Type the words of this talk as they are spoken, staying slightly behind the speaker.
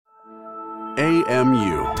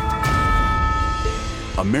AMU,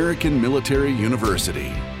 American Military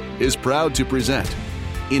University, is proud to present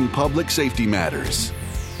In Public Safety Matters.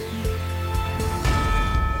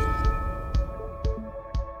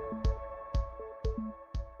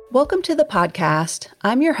 Welcome to the podcast.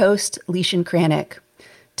 I'm your host, Leishan Kranick.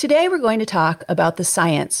 Today we're going to talk about the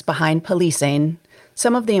science behind policing,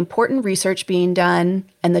 some of the important research being done,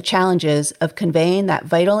 and the challenges of conveying that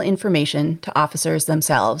vital information to officers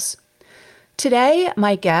themselves. Today,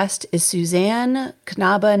 my guest is Suzanne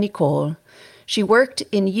Knabe-Nicol. She worked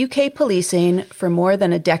in UK policing for more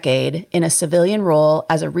than a decade in a civilian role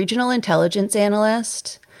as a regional intelligence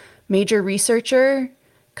analyst, major researcher,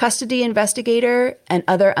 custody investigator, and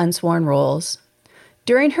other unsworn roles.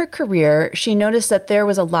 During her career, she noticed that there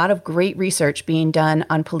was a lot of great research being done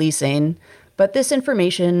on policing, but this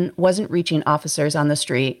information wasn't reaching officers on the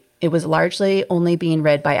street. It was largely only being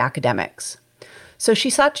read by academics. So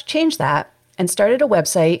she sought to change that and started a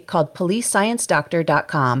website called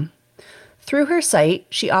policesciencedoctor.com. Through her site,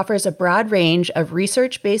 she offers a broad range of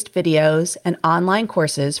research-based videos and online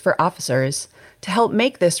courses for officers to help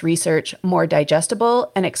make this research more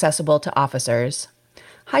digestible and accessible to officers.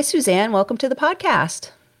 Hi, Suzanne. Welcome to the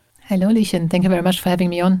podcast. Hello, Leishan. Thank you very much for having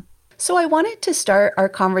me on. So I wanted to start our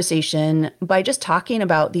conversation by just talking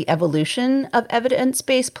about the evolution of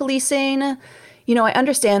evidence-based policing. You know, I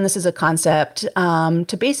understand this is a concept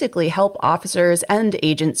to basically help officers and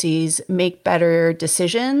agencies make better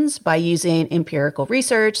decisions by using empirical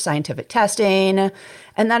research, scientific testing,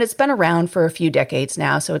 and that it's been around for a few decades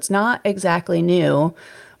now, so it's not exactly new.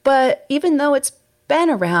 But even though it's been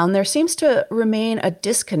around, there seems to remain a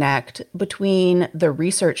disconnect between the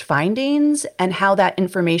research findings and how that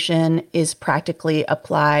information is practically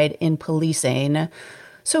applied in policing.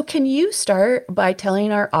 So can you start by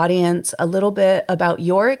telling our audience a little bit about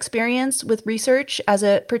your experience with research as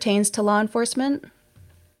it pertains to law enforcement?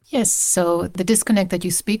 Yes, so the disconnect that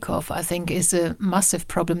you speak of, I think, is a massive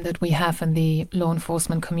problem that we have in the law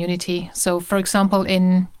enforcement community. So, for example,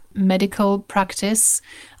 in medical practice,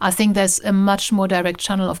 I think there's a much more direct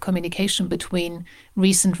channel of communication between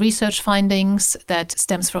recent research findings that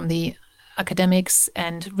stems from the academics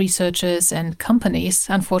and researchers and companies,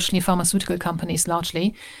 unfortunately pharmaceutical companies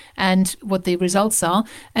largely, and what the results are,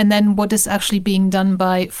 and then what is actually being done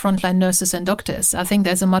by frontline nurses and doctors. I think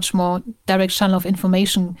there's a much more direct channel of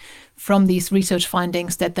information from these research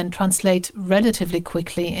findings that then translate relatively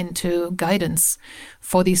quickly into guidance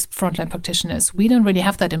for these frontline practitioners. We don't really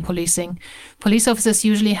have that in policing. Police officers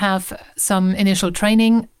usually have some initial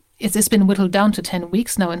training. It's been whittled down to 10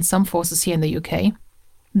 weeks now in some forces here in the UK.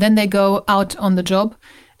 Then they go out on the job,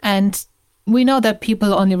 and we know that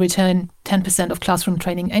people only return 10% of classroom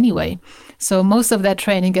training anyway. So most of that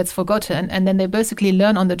training gets forgotten, and then they basically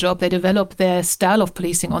learn on the job. They develop their style of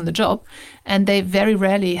policing on the job, and they very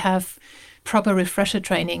rarely have proper refresher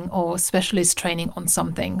training or specialist training on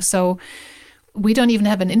something. So we don't even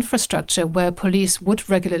have an infrastructure where police would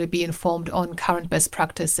regularly be informed on current best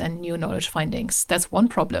practice and new knowledge findings. That's one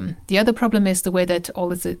problem. The other problem is the way that all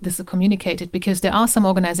this is communicated, because there are some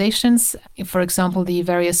organizations, for example, the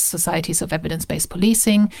various societies of evidence-based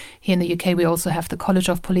policing. Here in the UK, we also have the College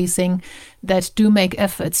of Policing that do make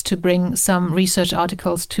efforts to bring some research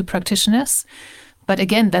articles to practitioners. But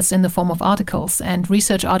again, that's in the form of articles, and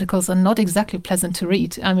research articles are not exactly pleasant to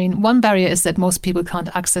read. I mean, one barrier is that most people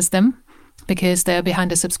can't access them because they're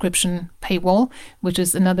behind a subscription paywall, which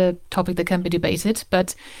is another topic that can be debated.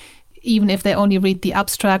 But even if they only read the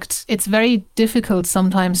abstract, it's very difficult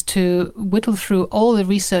sometimes to whittle through all the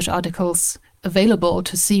research articles available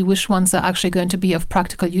to see which ones are actually going to be of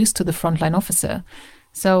practical use to the frontline officer.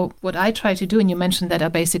 So what I try to do, and you mentioned that I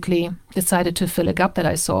basically decided to fill a gap that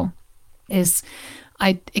I saw, is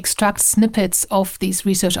I extract snippets of these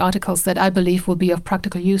research articles that I believe will be of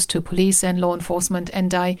practical use to police and law enforcement,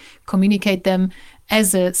 and I communicate them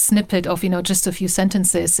as a snippet of, just a few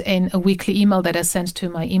sentences in a weekly email that I send to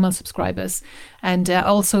my email subscribers. And I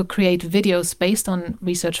also create videos based on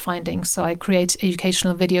research findings. So I create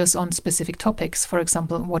educational videos on specific topics. For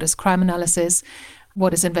example, what is crime analysis?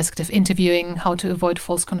 What is investigative interviewing? How to avoid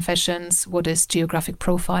false confessions? What is geographic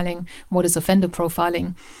profiling? What is offender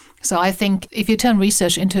profiling? So I think if you turn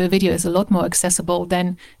research into a video, it's a lot more accessible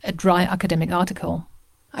than a dry academic article.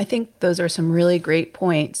 I think those are some really great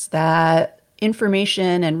points, that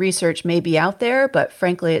information and research may be out there, but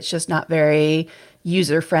frankly, it's just not very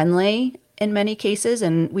user-friendly in many cases.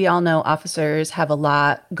 And we all know officers have a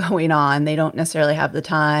lot going on. They don't necessarily have the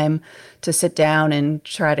time to sit down and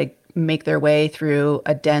try to make their way through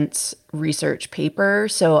a dense research paper.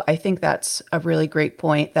 So I think that's a really great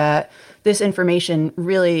point, that this information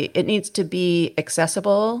really, it needs to be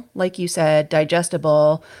accessible, like you said,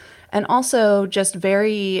 digestible, and also just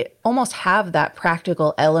almost have that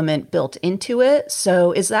practical element built into it.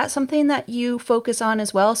 So is that something that you focus on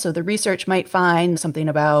as well? So the research might find something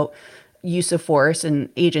about use of force in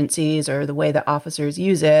agencies or the way that officers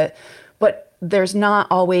use it, but there's not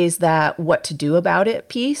always that what to do about it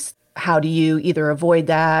piece. How do you either avoid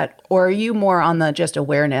that, or are you more on the just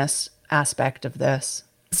awareness aspect of this?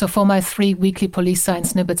 So for my 3 weekly police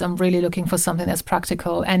science snippets, I'm really looking for something that's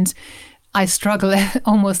practical. And I struggle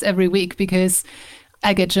almost every week because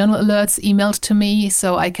I get journal alerts emailed to me,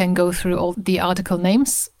 so I can go through all the article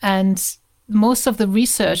names. And most of the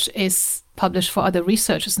research is published for other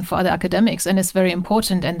researchers and for other academics, and it's very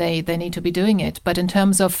important, and they need to be doing it. But in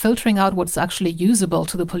terms of filtering out what's actually usable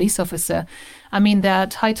to the police officer, I mean, there are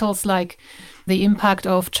titles like the impact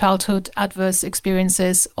of childhood adverse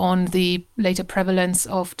experiences on the later prevalence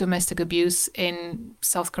of domestic abuse in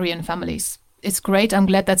South Korean families. It's great. I'm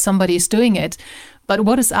glad that somebody is doing it. But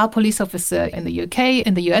what is our police officer in the UK,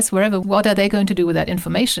 in the US, wherever, what are they going to do with that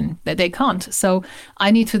information? That they can't. So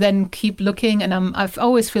I need to then keep looking, and I've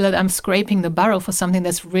always feel that I'm scraping the barrel for something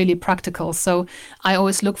that's really practical. So I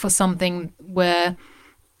always look for something where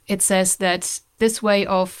it says that this way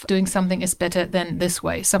of doing something is better than this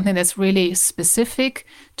way. Something that's really specific,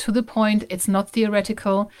 to the point, it's not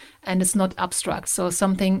theoretical, and it's not abstract. So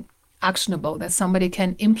something actionable that somebody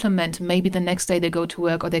can implement maybe the next day they go to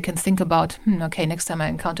work, or they can think about, okay, next time I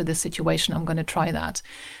encounter this situation, I'm going to try that.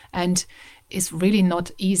 And it's really not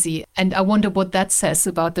easy. And I wonder what that says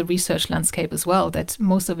about the research landscape as well, that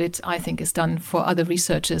most of it, I think, is done for other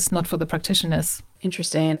researchers, not for the practitioners.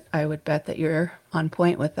 Interesting. I would bet that you're on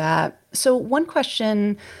point with that. So one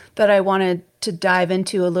question that I wanted to dive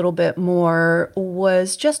into a little bit more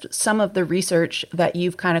was just some of the research that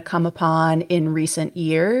you've kind of come upon in recent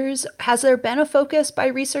years. Has there been a focus by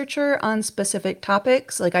researcher on specific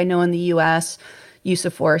topics? Like, I know in the US, use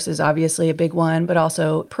of force is obviously a big one, but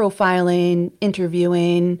also profiling,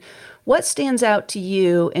 interviewing. What stands out to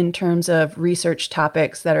you in terms of research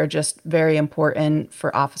topics that are just very important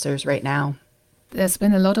for officers right now? There's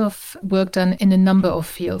been a lot of work done in a number of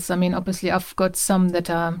fields. I mean, obviously, I've got some that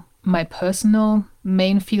are my personal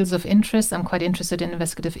main fields of interest. I'm quite interested in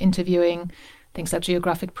investigative interviewing, things like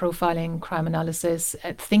geographic profiling, crime analysis,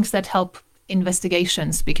 things that help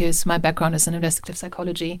investigations, because my background is in investigative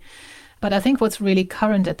psychology. But I think what's really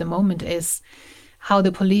current at the moment is how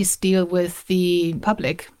the police deal with the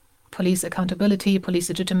public, police accountability, police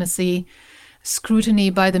legitimacy,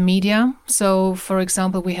 scrutiny by the media. So, for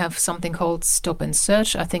example, we have something called stop and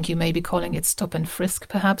search. I think you may be calling it stop and frisk,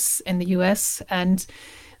 perhaps, in the US. And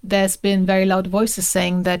there's been very loud voices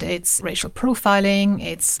saying that it's racial profiling,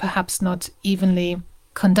 it's perhaps not evenly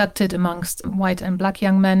conducted amongst white and black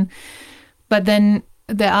young men. But then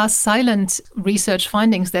there are silent research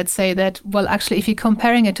findings that say that, well, actually, if you're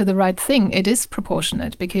comparing it to the right thing, it is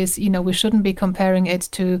proportionate, because, we shouldn't be comparing it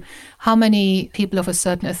to how many people of a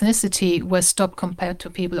certain ethnicity were stopped compared to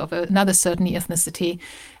people of another certain ethnicity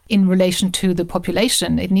in relation to the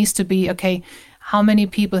population. It needs to be, okay, how many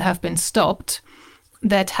people have been stopped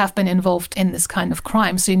that have been involved in this kind of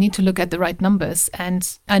crime? So you need to look at the right numbers.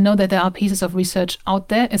 And I know that there are pieces of research out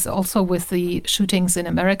there. It's also with the shootings in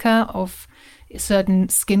America of certain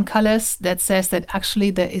skin colors that says that actually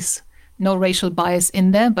there is no racial bias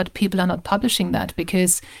in there, but people are not publishing that,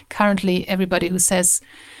 because currently everybody who says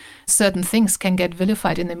certain things can get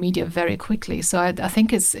vilified in the media very quickly. So I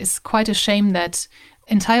think it's quite a shame that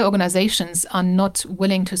entire organizations are not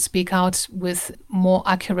willing to speak out with more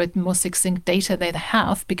accurate, more succinct data they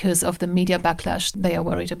have because of the media backlash they are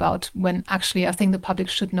worried about, when actually I think the public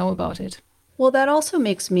should know about it. Well, that also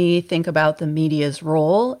makes me think about the media's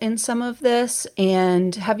role in some of this.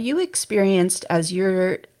 And have you experienced, as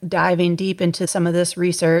you're diving deep into some of this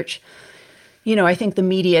research, I think the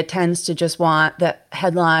media tends to just want the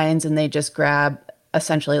headlines, and they just grab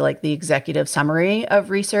essentially like the executive summary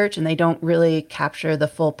of research, and they don't really capture the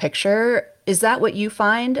full picture. Is that what you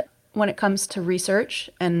find when it comes to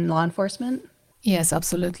research and law enforcement? Yes,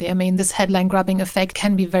 absolutely. I mean, this headline grabbing effect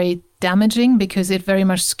can be very damaging because it very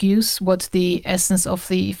much skews what the essence of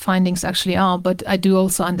the findings actually are. But I do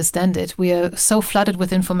also understand it. We are so flooded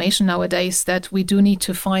with information nowadays that we do need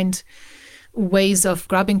to find ways of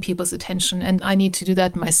grabbing people's attention. And I need to do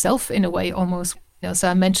that myself in a way almost. So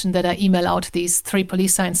I mentioned that I email out these 3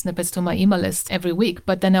 police science snippets to my email list every week.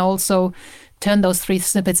 But then I also turn those 3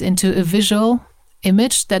 snippets into a visual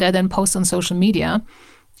image that I then post on social media.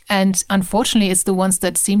 And unfortunately, it's the ones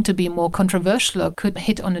that seem to be more controversial or could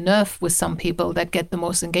hit on a nerve with some people that get the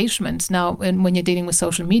most engagement. Now, when you're dealing with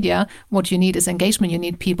social media, what you need is engagement. You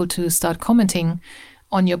need people to start commenting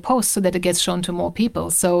on your posts so that it gets shown to more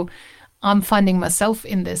people. So I'm finding myself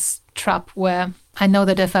in this trap where I know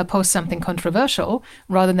that if I post something controversial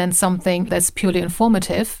rather than something that's purely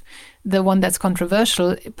informative, the one that's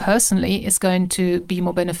controversial personally is going to be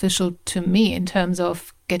more beneficial to me in terms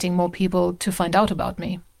of getting more people to find out about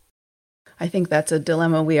me. I think that's a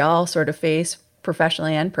dilemma we all sort of face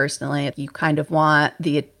professionally and personally. You kind of want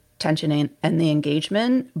the attention and the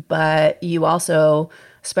engagement, but you also,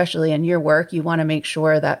 especially in your work, you want to make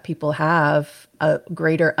sure that people have a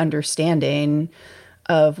greater understanding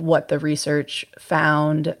of what the research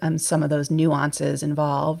found and some of those nuances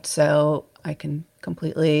involved. So I can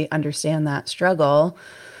completely understand that struggle.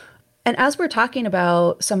 And as we're talking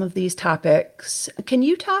about some of these topics, can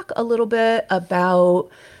you talk a little bit about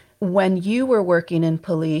when you were working in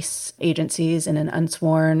police agencies in an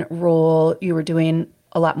unsworn role, you were doing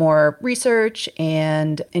a lot more research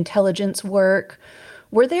and intelligence work.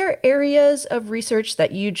 Were there areas of research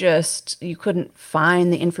that you couldn't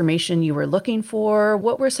find the information you were looking for?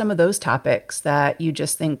 What were some of those topics that you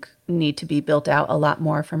just think need to be built out a lot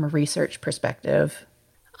more from a research perspective?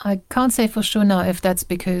 I can't say for sure now if that's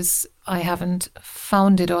because I haven't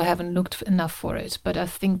found it or haven't looked enough for it, but I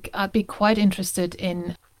think I'd be quite interested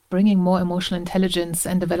in bringing more emotional intelligence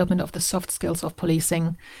and development of the soft skills of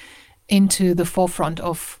policing into the forefront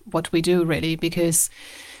of what we do, really, because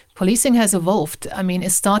policing has evolved. I mean,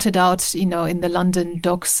 it started out, in the London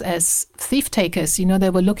docks as thief takers. They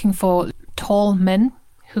were looking for tall men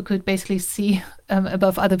who could basically see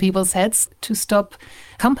above other people's heads to stop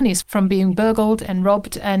companies from being burgled and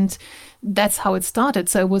robbed. And that's how it started.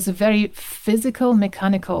 So it was a very physical,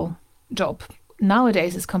 mechanical job.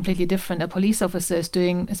 Nowadays, it's completely different. A police officer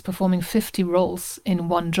is performing 50 roles in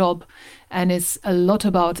one job. And it's a lot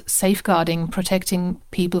about safeguarding, protecting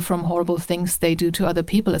people from horrible things they do to other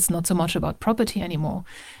people. It's not so much about property anymore.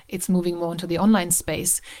 It's moving more into the online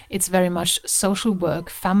space. It's very much social work,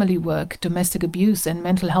 family work, domestic abuse, and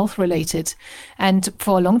mental health related. And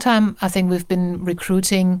for a long time, I think we've been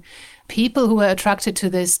recruiting people who are attracted to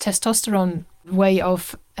this testosterone way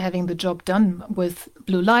of having the job done, with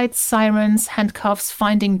blue lights, sirens, handcuffs,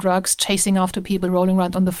 finding drugs, chasing after people, rolling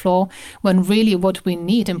around on the floor, when really what we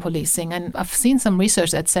need in policing. And I've seen some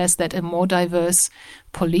research that says that a more diverse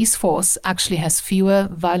police force actually has fewer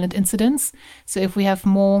violent incidents. So if we have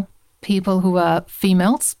more people who are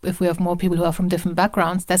females, if we have more people who are from different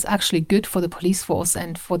backgrounds, that's actually good for the police force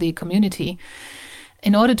and for the community.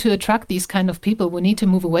 In order to attract these kind of people, we need to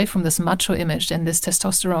move away from this macho image and this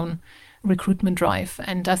testosterone recruitment drive.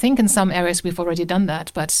 And I think in some areas we've already done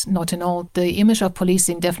that, but not in all. The image of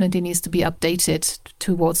policing definitely needs to be updated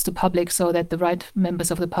towards the public so that the right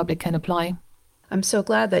members of the public can apply. I'm so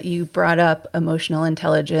glad that you brought up emotional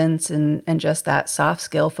intelligence and just that soft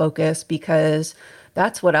skill focus, because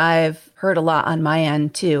that's what I've heard a lot on my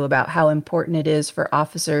end too, about how important it is for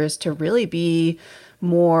officers to really be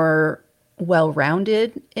more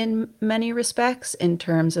well-rounded in many respects in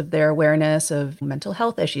terms of their awareness of mental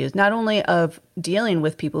health issues, not only of dealing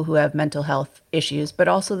with people who have mental health issues, but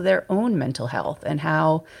also their own mental health, and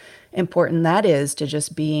how important that is to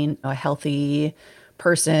just being a healthy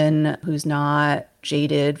person who's not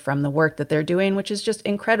jaded from the work that they're doing, which is just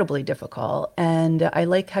incredibly difficult. And I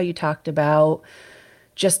like how you talked about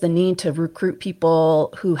just the need to recruit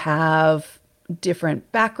people who have different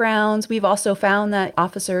backgrounds. We've also found that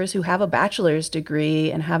officers who have a bachelor's degree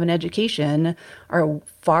and have an education are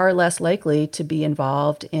far less likely to be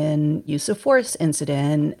involved in use of force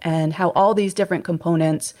incident, and how all these different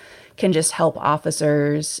components can just help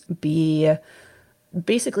officers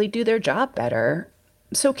basically do their job better.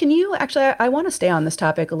 So can you I want to stay on this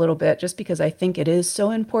topic a little bit just because I think it is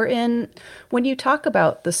so important. When you talk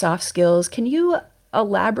about the soft skills, can you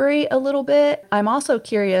elaborate a little bit? I'm also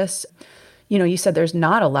curious, you said there's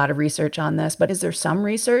not a lot of research on this, but is there some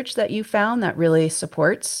research that you found that really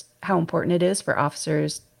supports how important it is for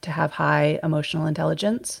officers to have high emotional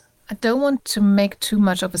intelligence? I don't want to make too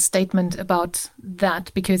much of a statement about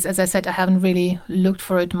that because, as I said, I haven't really looked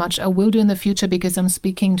for it much. I will do in the future because I'm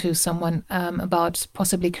speaking to someone about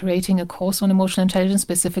possibly creating a course on emotional intelligence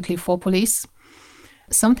specifically for police.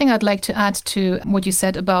 Something I'd like to add to what you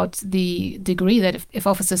said about the degree, that if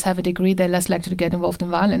officers have a degree, they're less likely to get involved in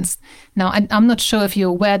violence. Now, I'm not sure if you're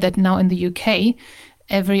aware that now in the UK,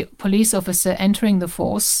 every police officer entering the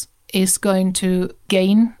force is going to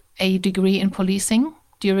gain a degree in policing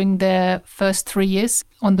during their first 3 years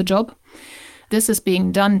on the job. This is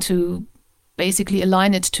being done to basically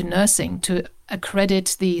align it to nursing, to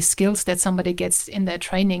accredit the skills that somebody gets in their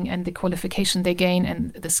training and the qualification they gain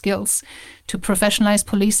and the skills, to professionalize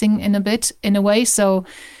policing in a way. So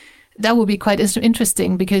that would be quite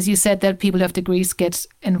interesting, because you said that people who have degrees get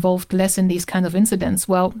involved less in these kinds of incidents.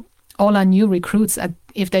 Well, all our new recruits,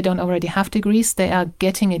 if they don't already have degrees, they are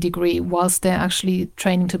getting a degree whilst they're actually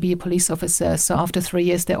training to be a police officer. So after 3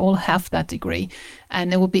 years, they all have that degree.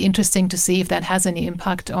 And it would be interesting to see if that has any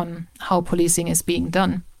impact on how policing is being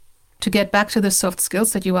done. To get back to the soft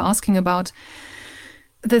skills that you were asking about,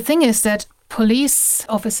 the thing is that police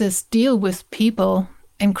officers deal with people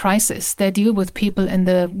in crisis. They deal with people in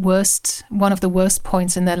one of the worst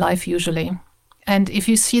points in their life usually. And if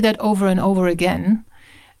you see that over and over again,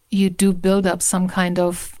 you do build up some kind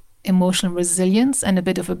of emotional resilience and a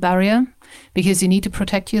bit of a barrier, because you need to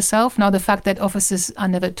protect yourself. Now, the fact that officers are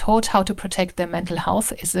never taught how to protect their mental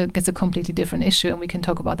health is a completely different issue, and we can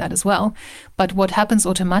talk about that as well. But what happens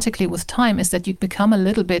automatically with time is that you become a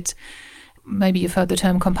little bit, maybe you've heard the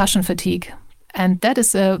term compassion fatigue. And that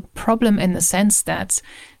is a problem in the sense that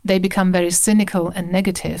they become very cynical and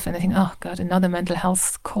negative, and they think, oh God, another mental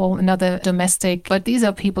health call, another domestic. But these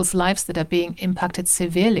are people's lives that are being impacted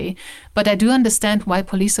severely. But I do understand why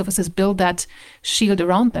police officers build that shield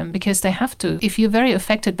around them, because they have to. If you're very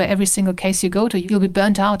affected by every single case you go to, you'll be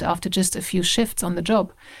burnt out after just a few shifts on the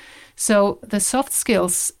job. So the soft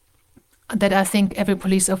skills that I think every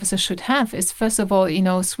police officer should have is, first of all,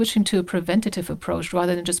 switching to a preventative approach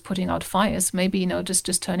rather than just putting out fires. Maybe,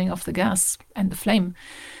 just turning off the gas and the flame.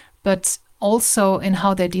 But also in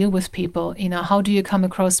how they deal with people. How do you come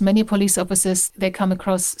across? Many police officers, they come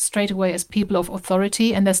across straight away as people of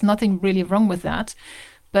authority, and there's nothing really wrong with that.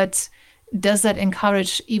 But does that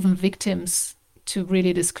encourage even victims to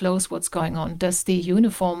really disclose what's going on? Does the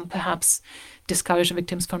uniform perhaps discourage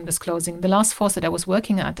victims from disclosing? The last force that I was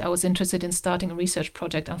working at, I was interested in starting a research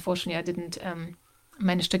project. Unfortunately, I didn't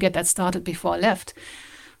manage to get that started before I left.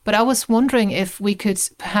 But I was wondering if we could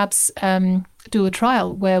perhaps do a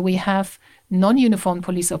trial where we have non-uniformed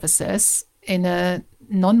police officers in a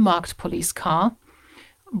non-marked police car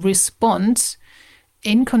respond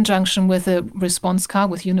in conjunction with a response car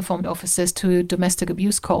with uniformed officers to domestic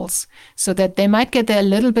abuse calls, so that they might get there a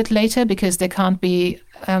little bit later because they can't be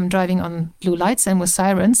driving on blue lights and with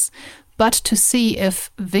sirens, but to see if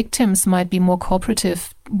victims might be more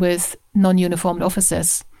cooperative with non-uniformed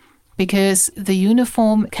officers, because the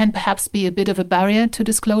uniform can perhaps be a bit of a barrier to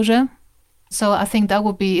disclosure. So I think that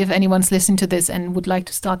would be, if anyone's listening to this and would like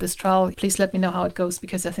to start this trial, please let me know how it goes,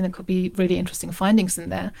 because I think there could be really interesting findings in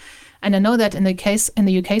there. And I know that in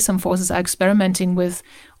the UK, some forces are experimenting with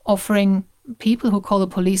offering people who call the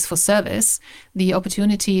police for service the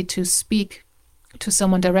opportunity to speak to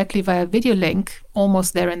someone directly via video link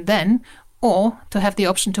almost there and then, or to have the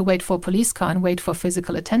option to wait for a police car and wait for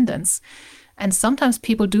physical attendance. And sometimes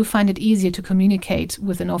people do find it easier to communicate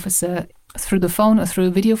with an officer through the phone or through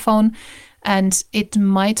a video phone. And it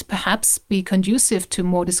might perhaps be conducive to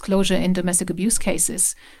more disclosure in domestic abuse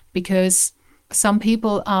cases, because some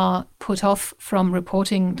people are put off from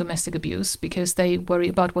reporting domestic abuse because they worry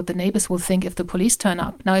about what the neighbors will think if the police turn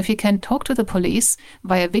up. Now, if you can talk to the police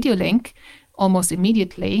via video link almost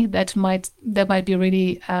immediately, that might be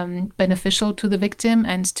really beneficial to the victim,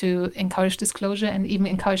 and to encourage disclosure, and even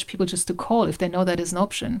encourage people just to call if they know that is an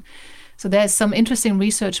option. So there's some interesting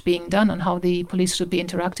research being done on how the police should be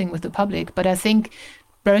interacting with the public. But I think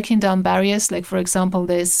breaking down barriers, like, for example,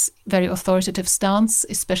 this very authoritative stance,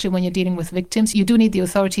 especially when you're dealing with victims. You do need the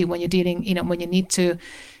authority when you're dealing, when you need to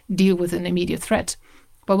deal with an immediate threat.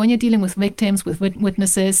 But when you're dealing with victims, with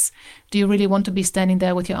witnesses, do you really want to be standing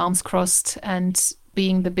there with your arms crossed and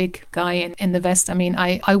being the big guy in the vest? I mean,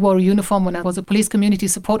 I wore a uniform when I was a police community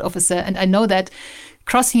support officer, and I know that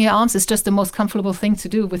crossing your arms is just the most comfortable thing to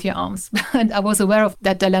do with your arms. And I was aware of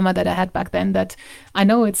that dilemma that I had back then, that I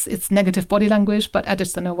know it's negative body language, but I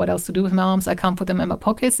just don't know what else to do with my arms. I can't put them in my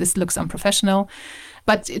pockets. This looks unprofessional.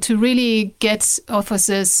 But to really get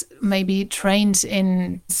officers maybe trained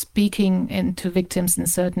in speaking into victims in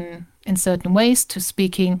certain ways, to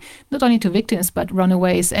speaking not only to victims, but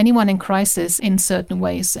runaways, anyone in crisis in certain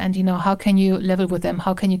ways. And, how can you level with them?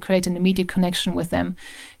 How can you create an immediate connection with them?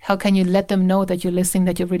 How can you let them know that you're listening,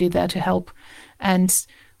 that you're really there to help? And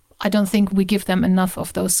I don't think we give them enough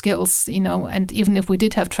of those skills, and even if we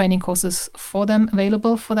did have training courses for them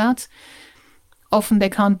available for that, often they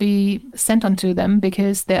can't be sent onto them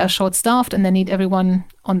because they are short-staffed and they need everyone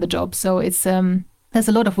on the job. So it's there's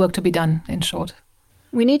a lot of work to be done, in short.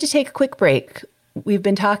 We need to take a quick break. We've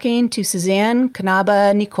been talking to Suzanne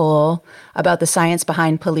Knabe-Nicol about the science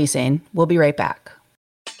behind policing. We'll be right back.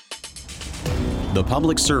 The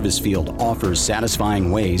public service field offers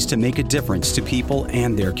satisfying ways to make a difference to people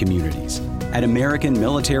and their communities. At American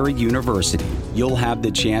Military University, you'll have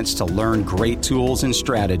the chance to learn great tools and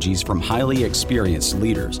strategies from highly experienced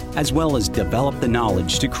leaders, as well as develop the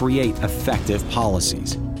knowledge to create effective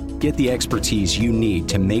policies. Get the expertise you need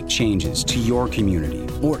to make changes to your community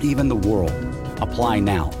or even the world. Apply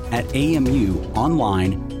now at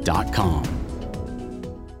amuonline.com.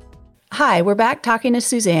 Hi, we're back talking to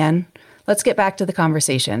Suzanne. Let's get back to the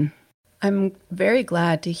conversation. I'm very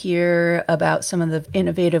glad to hear about some of the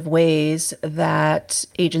innovative ways that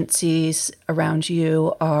agencies around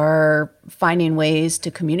you are finding ways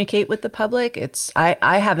to communicate with the public.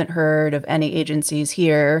 I haven't heard of any agencies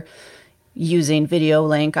here using video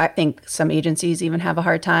link. I think some agencies even have a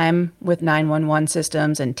hard time with 911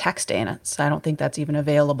 systems and texting. So I don't think that's even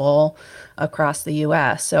available across the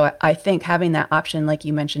US. So I think having that option, like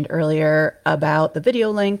you mentioned earlier, about the video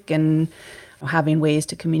link and having ways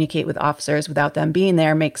to communicate with officers without them being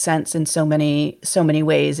there makes sense in so many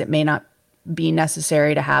ways. It may not be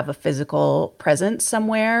necessary to have a physical presence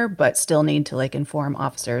somewhere, but still need to inform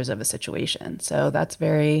officers of a situation. So that's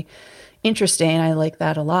very interesting. I like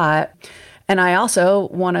that a lot. And I also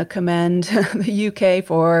want to commend the UK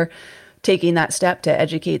for taking that step to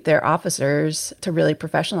educate their officers to really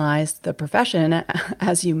professionalize the profession,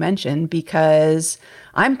 as you mentioned, because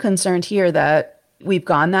I'm concerned here that we've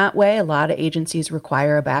gone that way. A lot of agencies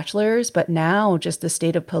require a bachelor's, but now just the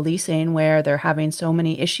state of policing where they're having so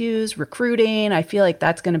many issues, recruiting, I feel like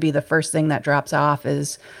that's going to be the first thing that drops off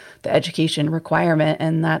is the education requirement.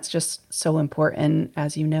 And that's just so important,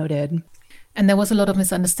 as you noted. And there was a lot of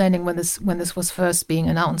misunderstanding when this was first being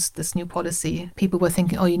announced, this new policy. People were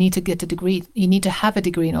thinking, oh, you need to get a degree. You need to have a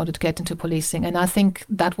degree in order to get into policing. And I think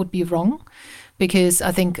that would be wrong, because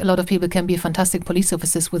I think a lot of people can be fantastic police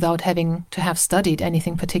officers without having to have studied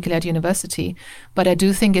anything particular at university. But I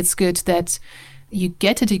do think it's good that you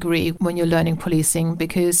get a degree when you're learning policing,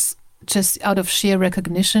 because just out of sheer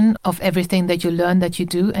recognition of everything that you learn, that you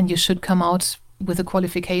do, and you should come out with a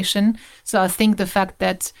qualification. So I think the fact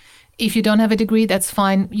that if you don't have a degree, that's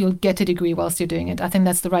fine. You'll get a degree whilst you're doing it. I think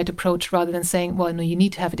that's the right approach, rather than saying, well, no, you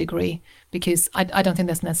need to have a degree, because I don't think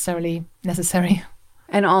that's necessarily necessary.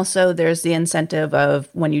 And also there's the incentive of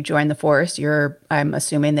when you join the force, I'm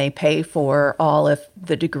assuming they pay for all of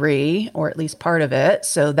the degree, or at least part of it.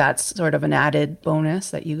 So that's sort of an added bonus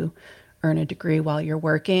that you earn a degree while you're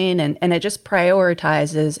working. And it just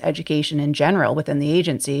prioritizes education in general within the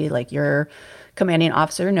agency. Like your commanding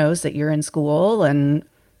officer knows that you're in school, and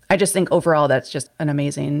I just think overall that's just an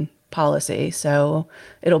amazing policy. So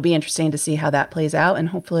it'll be interesting to see how that plays out. And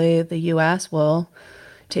hopefully the US will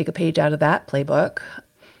take a page out of that playbook.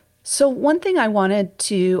 So one thing I wanted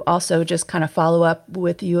to also just kind of follow up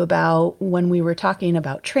with you about when we were talking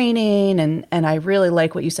about training, and I really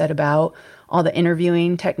like what you said about all the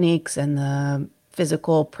interviewing techniques and the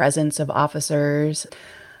physical presence of officers.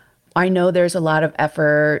 I know there's a lot of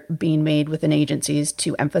effort being made within agencies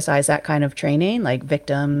to emphasize that kind of training, like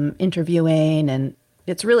victim interviewing. And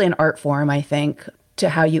it's really an art form, I think, to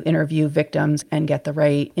how you interview victims and get the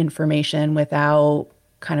right information without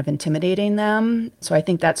kind of intimidating them. So I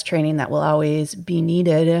think that's training that will always be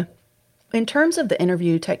needed. In terms of the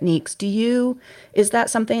interview techniques, is that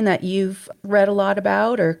something that you've read a lot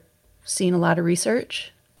about or seen a lot of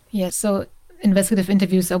research? Yes, so investigative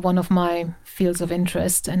interviews are one of my fields of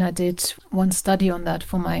interest, and I did one study on that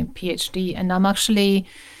for my PhD, and I'm actually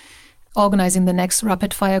organizing the next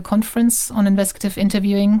rapid fire conference on investigative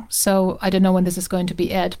interviewing. So I don't know when this is going to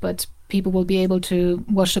be aired, but people will be able to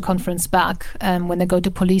watch the conference back when they go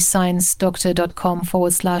to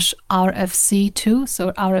policesciencedoctor.com/RFC2.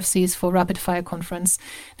 So RFC is for Rapid Fire Conference.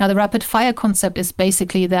 Now, the rapid fire concept is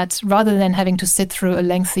basically that rather than having to sit through a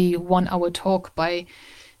lengthy 1-hour talk by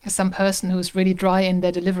some person who's really dry in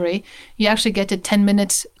their delivery, you actually get a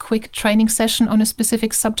 10-minute quick training session on a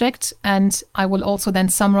specific subject. And I will also then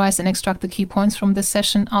summarize and extract the key points from this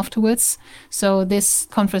session afterwards. So this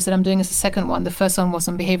conference that I'm doing is the second one. The first one was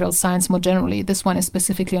on behavioral science more generally. This one is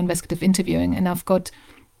specifically on investigative interviewing. And I've got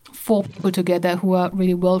 4 people together who are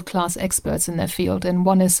really world-class experts in their field. And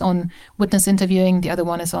one is on witness interviewing, the other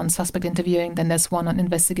one is on suspect interviewing, then there's one on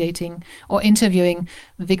investigating or interviewing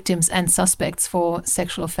victims and suspects for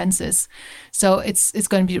sexual offenses. So it's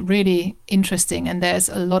going to be really interesting, and there's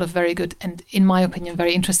a lot of very good and, in my opinion,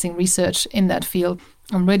 very interesting research in that field.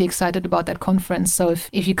 I'm really excited about that conference. So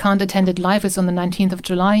if you can't attend it live, it's on the 19th of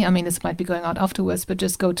July. I mean, this might be going out afterwards, but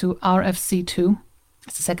just go to RFC2.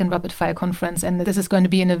 It's the second rapid fire conference, and this is going to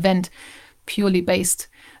be an event purely based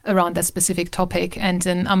around that specific topic. And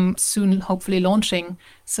then I'm soon hopefully launching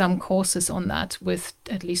some courses on that with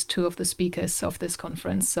at least 2 of the speakers of this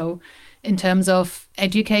conference. So in terms of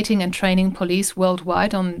educating and training police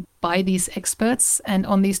worldwide by these experts and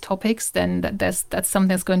on these topics, then that's something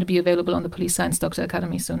that's going to be available on the Police Science Doctor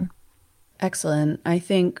Academy soon. Excellent. I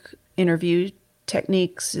think interview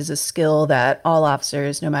techniques is a skill that all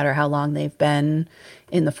officers, no matter how long they've been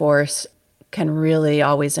in the force, can really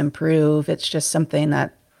always improve. It's just something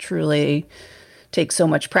that truly takes so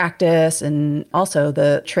much practice and also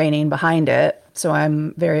the training behind it. So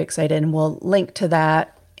I'm very excited, and we'll link to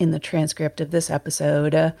that in the transcript of this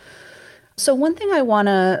episode. So one thing I want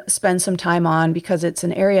to spend some time on, because it's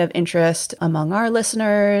an area of interest among our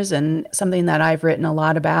listeners and something that I've written a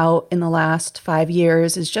lot about in the last 5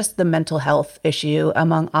 years, is just the mental health issue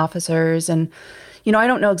among officers. And, I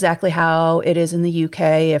don't know exactly how it is in the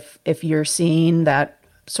UK, if you're seeing that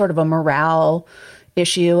sort of a morale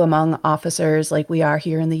issue among officers like we are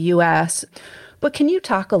here in the US. But can you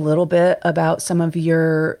talk a little bit about some of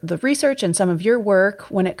the research and some of your work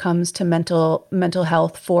when it comes to mental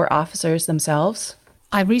health for officers themselves?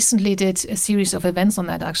 I recently did a series of events on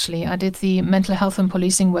that, actually. I did the Mental Health and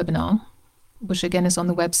Policing webinar, which again is on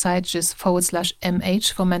the website, just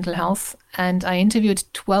 /MH for mental health. And I interviewed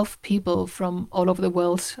 12 people from all over the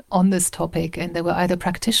world on this topic. And they were either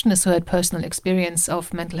practitioners who had personal experience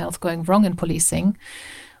of mental health going wrong in policing,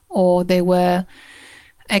 or they were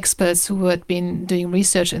experts who had been doing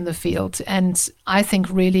research in the field. And I think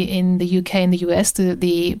really in the UK and the US,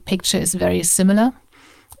 the picture is very similar,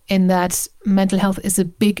 in that mental health is a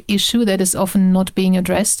big issue that is often not being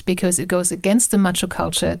addressed because it goes against the macho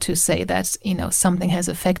culture to say that, something has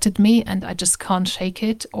affected me and I just can't shake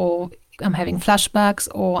it, or I'm having flashbacks,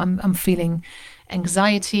 or I'm feeling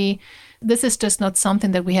anxiety. This is just not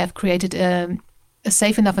something that we have created a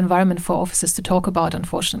safe enough environment for officers to talk about,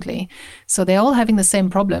 unfortunately. So they're all having the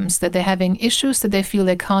same problems, that they're having issues that they feel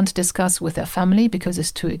they can't discuss with their family because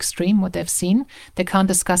it's too extreme what they've seen. They can't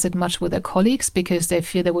discuss it much with their colleagues because they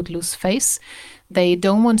fear they would lose face. They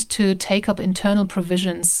don't want to take up internal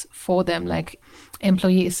provisions for them, like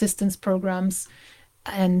employee assistance programs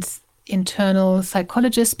and internal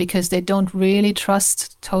psychologists, because they don't really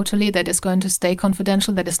trust totally that it's going to stay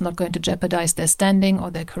confidential, that it's not going to jeopardize their standing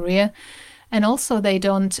or their career. And also they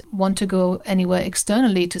don't want to go anywhere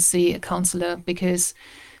externally to see a counselor because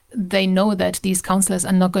they know that these counselors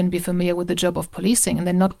are not going to be familiar with the job of policing, and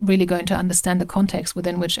they're not really going to understand the context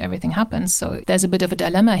within which everything happens. So there's a bit of a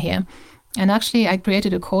dilemma here. And actually I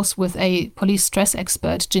created a course with a police stress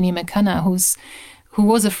expert, Ginny McKenna, who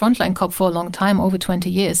was a frontline cop for a long time, over 20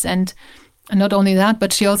 years. And not only that,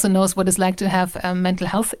 but she also knows what it's like to have mental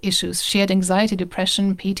health issues. She had anxiety,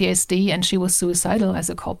 depression, PTSD, and she was suicidal as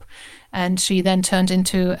a cop. And she then turned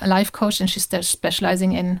into a life coach, and she's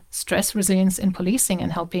specializing in stress resilience in policing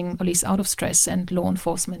and helping police out of stress and law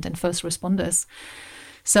enforcement and first responders.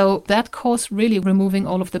 So that course really removing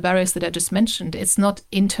all of the barriers that I just mentioned. It's not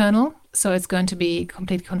internal, so it's going to be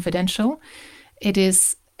completely confidential. It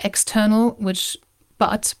is external,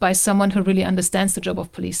 but by someone who really understands the job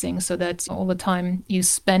of policing, so that all the time you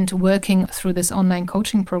spend working through this online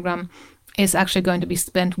coaching program is actually going to be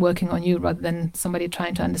spent working on you rather than somebody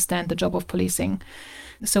trying to understand the job of policing.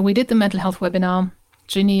 So we did the mental health webinar.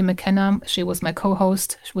 Ginny McKenna, she was my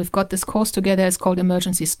co-host. We've got this course together. It's called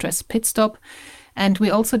Emergency Stress Pit Stop. And we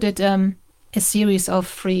also did a series of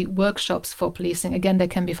free workshops for policing. Again, they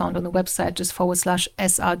can be found on the website, just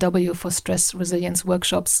 /SRW for Stress Resilience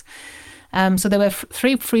Workshops. So there were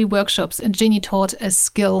 3 free workshops, and Ginny taught a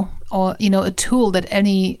skill or, a tool that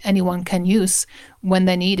anyone can use when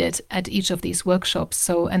they need it at each of these workshops.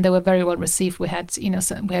 So, and they were very well received. We had,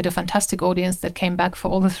 we had a fantastic audience that came back for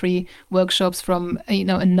all the 3 workshops from, a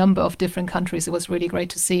number of different countries. It was really great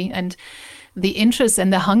to see. And the interest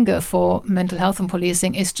and the hunger for mental health and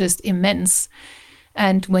policing is just immense.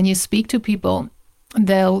 And when you speak to people,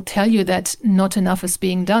 they'll tell you that not enough is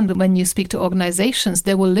being done. But when you speak to organizations,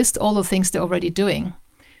 they will list all the things they're already doing.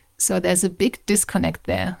 So there's a big disconnect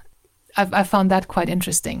there. I found that quite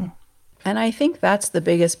interesting. And I think that's the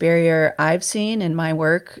biggest barrier I've seen in my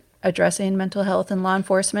work addressing mental health in law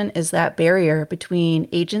enforcement, is that barrier between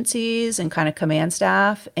agencies and kind of command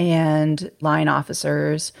staff and line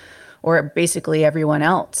officers, or basically everyone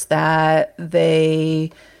else, that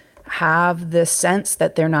they have this sense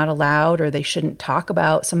that they're not allowed or they shouldn't talk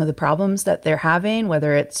about some of the problems that they're having,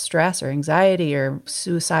 whether it's stress or anxiety or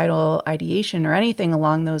suicidal ideation or anything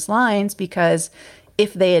along those lines, because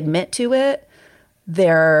if they admit to it,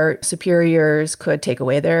 their superiors could take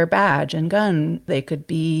away their badge and gun. They could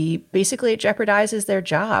be, basically it jeopardizes their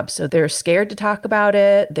job. So they're scared to talk about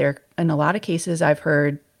it. In a lot of cases I've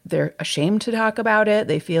heard, they're ashamed to talk about it.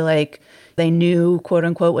 They feel like they knew, quote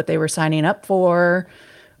unquote, what they were signing up for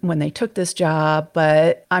when they took this job.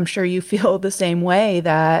 But I'm sure you feel the same way,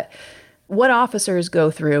 that what officers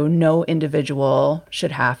go through, no individual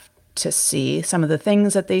should have to see. Some of the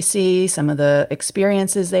things that they see, some of the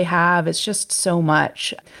experiences they have, it's just so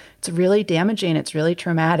much. It's really damaging. It's really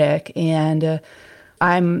traumatic. And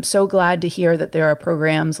I'm so glad to hear that there are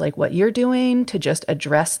programs like what you're doing to just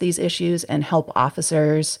address these issues and help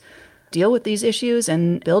officers deal with these issues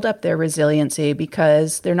and build up their resiliency,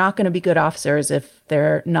 because they're not going to be good officers if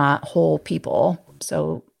they're not whole people.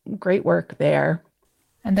 So great work there.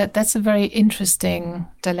 And that's a very interesting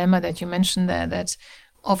dilemma that you mentioned there, that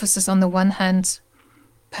officers on the one hand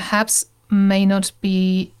perhaps may not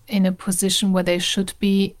be in a position where they should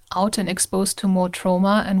be out and exposed to more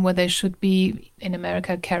trauma, and where they should be in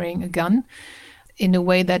America carrying a gun in a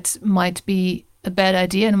way that might be a bad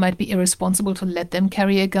idea, and it might be irresponsible to let them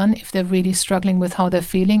carry a gun if they're really struggling with how they're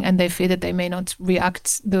feeling and they feel that they may not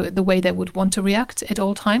react the way they would want to react at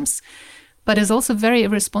all times. But it's also very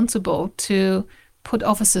irresponsible to put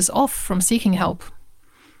officers off from seeking help.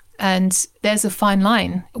 And there's a fine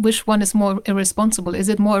line. Which one is more irresponsible? Is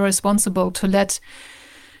it more irresponsible to let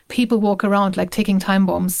people walk around like ticking time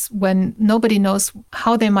bombs when nobody knows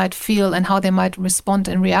how they might feel and how they might respond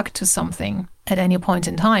and react to something at any point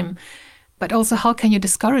in time? But also, how can you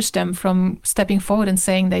discourage them from stepping forward and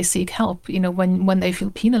saying they seek help, when they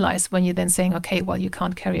feel penalized, when you're then saying, okay, well, you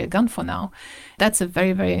can't carry a gun for now. That's a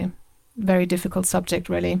very, very, very difficult subject,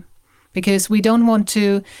 really. Because we don't want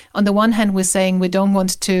to, on the one hand, we're saying we don't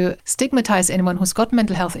want to stigmatize anyone who's got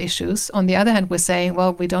mental health issues. On the other hand, we're saying,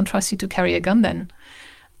 well, we don't trust you to carry a gun then.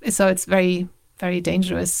 So it's very, very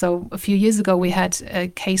dangerous. So a few years ago, we had a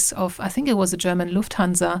case of, I think it was a German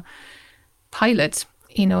Lufthansa pilot,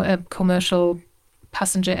 a commercial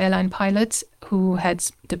passenger airline pilot who had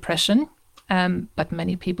depression, but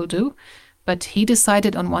many people do. But he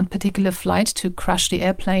decided on one particular flight to crash the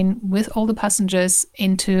airplane with all the passengers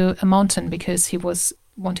into a mountain because he was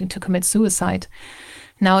wanting to commit suicide.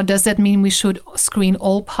 Now, does that mean we should screen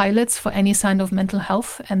all pilots for any sign of mental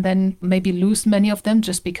health and then maybe lose many of them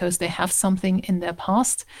just because they have something in their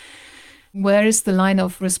past? Where is the line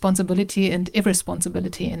of responsibility and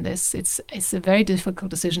irresponsibility in this? It's a very difficult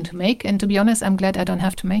decision to make. And to be honest, I'm glad I don't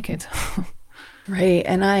have to make it. Right.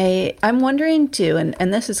 And I'm wondering too,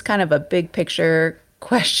 and this is kind of a big picture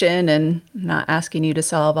question and not asking you to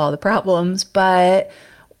solve all the problems, but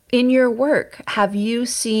in your work, have you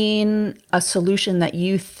seen a solution that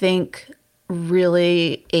you think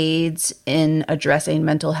really aids in addressing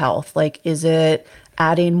mental health? Like, is it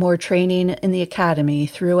adding more training in the academy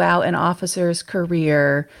throughout an officer's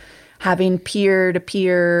career, having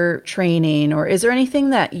peer-to-peer training, or is there anything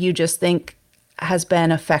that you just think has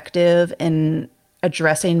been effective in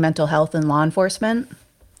addressing mental health in law enforcement?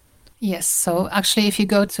 Yes. So actually, if you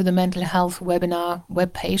go to the mental health webinar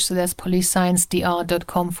webpage, so there's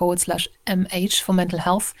policesciencedr.com/MH for mental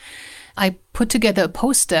health, I put together a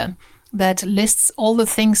poster that lists all the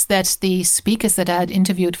things that the speakers that I had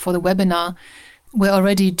interviewed for the webinar were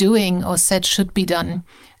already doing or said should be done.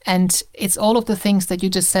 And it's all of the things that you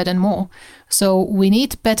just said and more. So we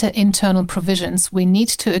need better internal provisions. We need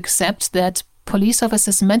to accept that police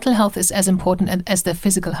officers' mental health is as important as their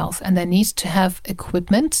physical health, and they need to have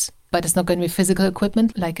equipment, but it's not going to be physical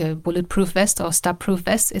equipment like a bulletproof vest or stab-proof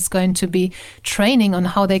vest. It's going to be training on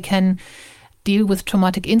how they can deal with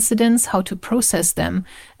traumatic incidents, how to process them,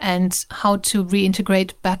 and how to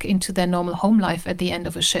reintegrate back into their normal home life at the end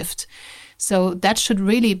of a shift. So that should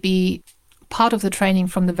really be part of the training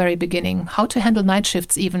from the very beginning. How to handle night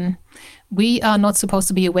shifts even. We are not supposed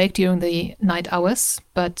to be awake during the night hours,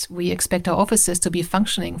 but we expect our officers to be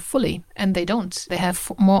functioning fully, and they don't. They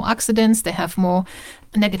have more accidents, they have more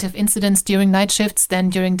negative incidents during night shifts than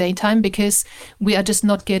during daytime because we are just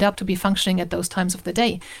not geared up to be functioning at those times of the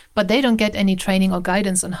day. But they don't get any training or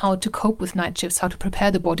guidance on how to cope with night shifts, how to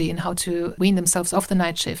prepare the body and how to wean themselves off the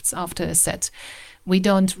night shifts after a set. We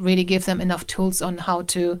don't really give them enough tools on how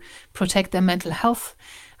to protect their mental health,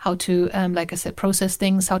 how to, like I said, process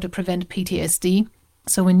things, how to prevent PTSD.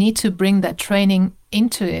 So we need to bring that training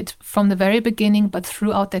into it from the very beginning, but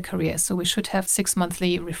throughout their career. So we should have 6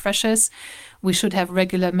 monthly refreshers. We should have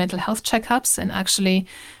regular mental health checkups. And actually,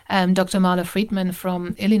 Dr. Marla Friedman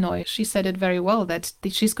from Illinois, she said it very well, that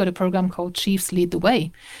she's got a program called Chiefs Lead the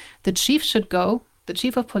Way. The chief should go, the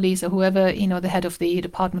chief of police or whoever, the head of the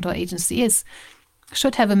department or agency is,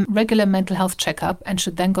 should have a regular mental health checkup and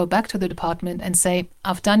should then go back to the department and say,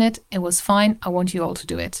 I've done it, it was fine, I want you all to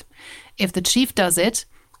do it. If the chief does it,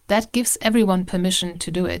 that gives everyone permission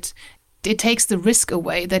to do it. It takes the risk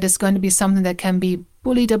away that it's going to be something that can be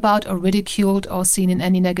bullied about or ridiculed or seen in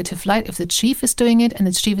any negative light if the chief is doing it and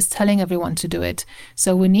the chief is telling everyone to do it.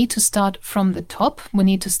 So we need to start from the top. We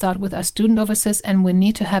need to start with our student officers, and we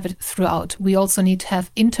need to have it throughout. We also need to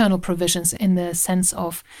have internal provisions in the sense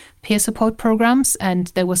of peer support programs. And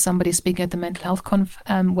there was somebody speaking at the mental health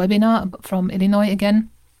webinar from Illinois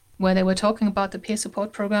again, where they were talking about the peer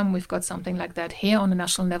support program. We've got something like that here on a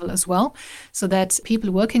national level as well, so that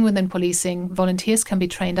people working within policing, volunteers, can be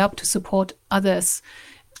trained up to support others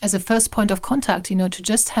as a first point of contact, to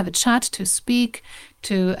just have a chat, to speak,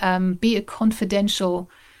 to be a confidential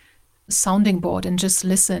sounding board and just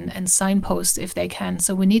listen and signpost if they can.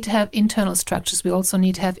 So we need to have internal structures. We also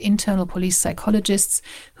need to have internal police psychologists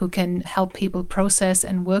who can help people process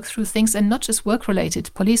and work through things, and not just work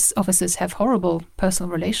related. Police officers have horrible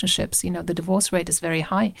personal relationships. The divorce rate is very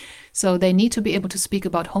high. So they need to be able to speak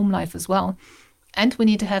about home life as well. And we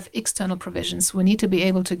need to have external provisions. We need to be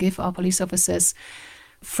able to give our police officers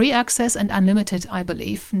free access and unlimited, I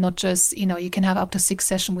believe, not just, you can have up to 6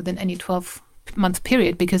 sessions within any 12-month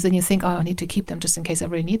period, because then you think, I need to keep them just in case I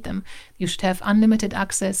really need them. You should have unlimited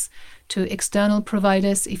access to external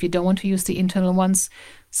providers if you don't want to use the internal ones,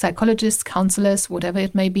 psychologists, counselors, whatever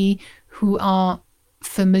it may be, who are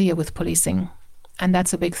familiar with policing. And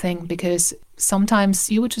that's a big thing, because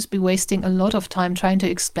sometimes you would just be wasting a lot of time trying to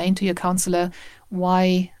explain to your counselor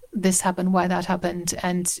why this happened, why that happened,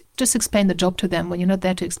 and just explain the job to them. When you're not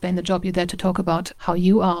there to explain the job, you're there to talk about how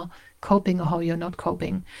you are coping or how you're not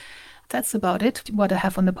coping. That's about it, what I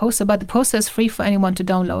have on the poster. But the poster is free for anyone to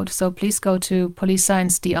download. So please go to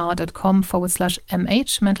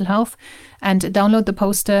policesciencedr.com/MH, mental health, and download the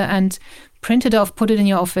poster and print it off, put it in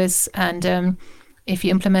your office. And if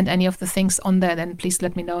you implement any of the things on there, then please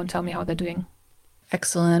let me know and tell me how they're doing.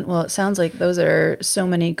 Excellent. Well, it sounds like those are so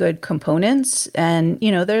many good components. And,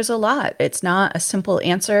 there's a lot. It's not a simple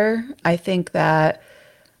answer. I think that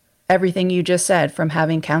everything you just said, from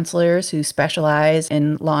having counselors who specialize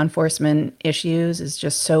in law enforcement issues, is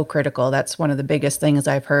just so critical. That's one of the biggest things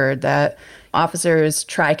I've heard, that officers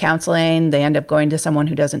try counseling. They end up going to someone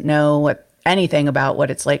who doesn't know anything about what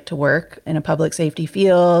it's like to work in a public safety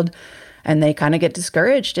field. And they kind of get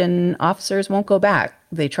discouraged, and officers won't go back.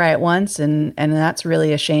 They try it once, and that's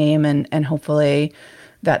really a shame. And hopefully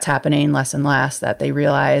that's happening less and less, that they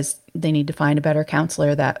realize they need to find a better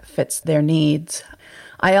counselor that fits their needs.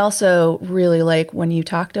 I also really like when you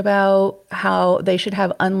talked about how they should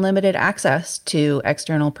have unlimited access to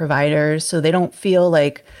external providers, so they don't feel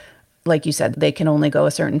like you said, they can only go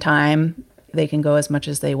a certain time. They can go as much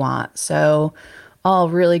as they want. So all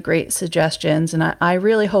really great suggestions. And I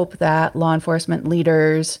really hope that law enforcement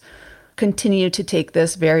leaders continue to take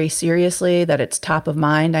this very seriously, that it's top of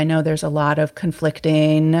mind. I know there's a lot of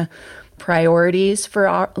conflicting priorities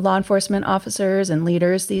for law enforcement officers and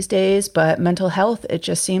leaders these days, but mental health, it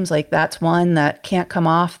just seems like that's one that can't come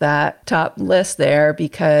off that top list there,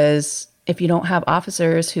 because if you don't have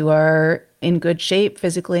officers who are in good shape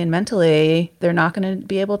physically and mentally, they're not going to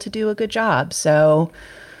be able to do a good job. So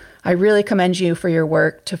I really commend you for your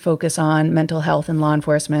work to focus on mental health in law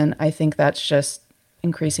enforcement. I think that's just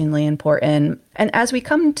increasingly important. And as we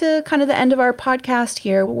come to kind of the end of our podcast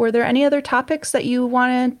here, were there any other topics that you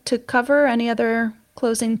wanted to cover? Any other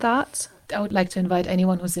closing thoughts? I would like to invite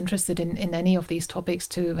anyone who's interested in any of these topics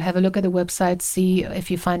to have a look at the website, see if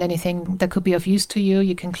you find anything that could be of use to you.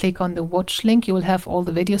 You can click on the watch link. You will have all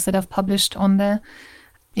the videos that I've published on there.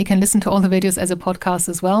 You can listen to all the videos as a podcast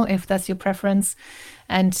as well, if that's your preference.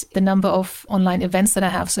 And the number of online events that I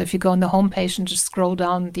have. So if you go on the homepage and just scroll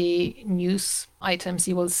down the news items,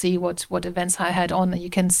 you will see what events I had on. You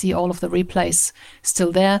can see all of the replays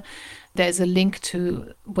still there. There's a link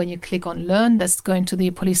to, when you click on Learn, that's going to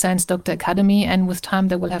the Police Science Doctor Academy. And with time,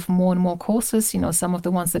 they will have more and more courses, some of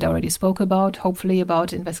the ones that I already spoke about, hopefully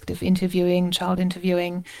about investigative interviewing, child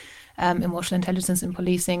interviewing, emotional intelligence in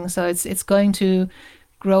policing. So it's going to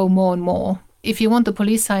grow more and more. If you want the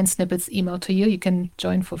Police Science Snippets emailed to you, you can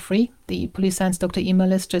join for free. The Police Science Doctor email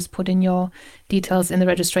list, just put in your details in the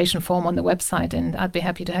registration form on the website, and I'd be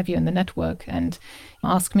happy to have you in the network and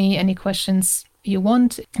ask me any questions you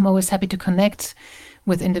want. I'm always happy to connect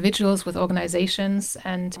with individuals, with organizations,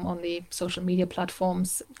 and on the social media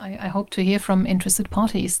platforms. I hope to hear from interested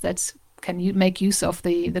parties that can make use of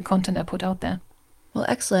the content I put out there. Well,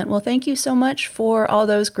 excellent. Well, thank you so much for all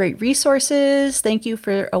those great resources. Thank you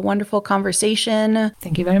for a wonderful conversation.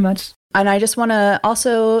 Thank you very much. And I just want to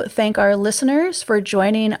also thank our listeners for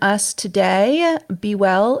joining us today. Be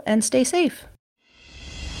well and stay safe.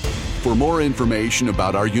 For more information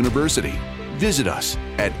about our university, visit us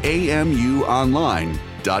at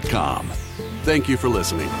amuonline.com. Thank you for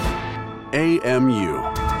listening. AMU,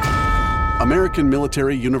 American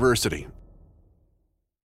Military University.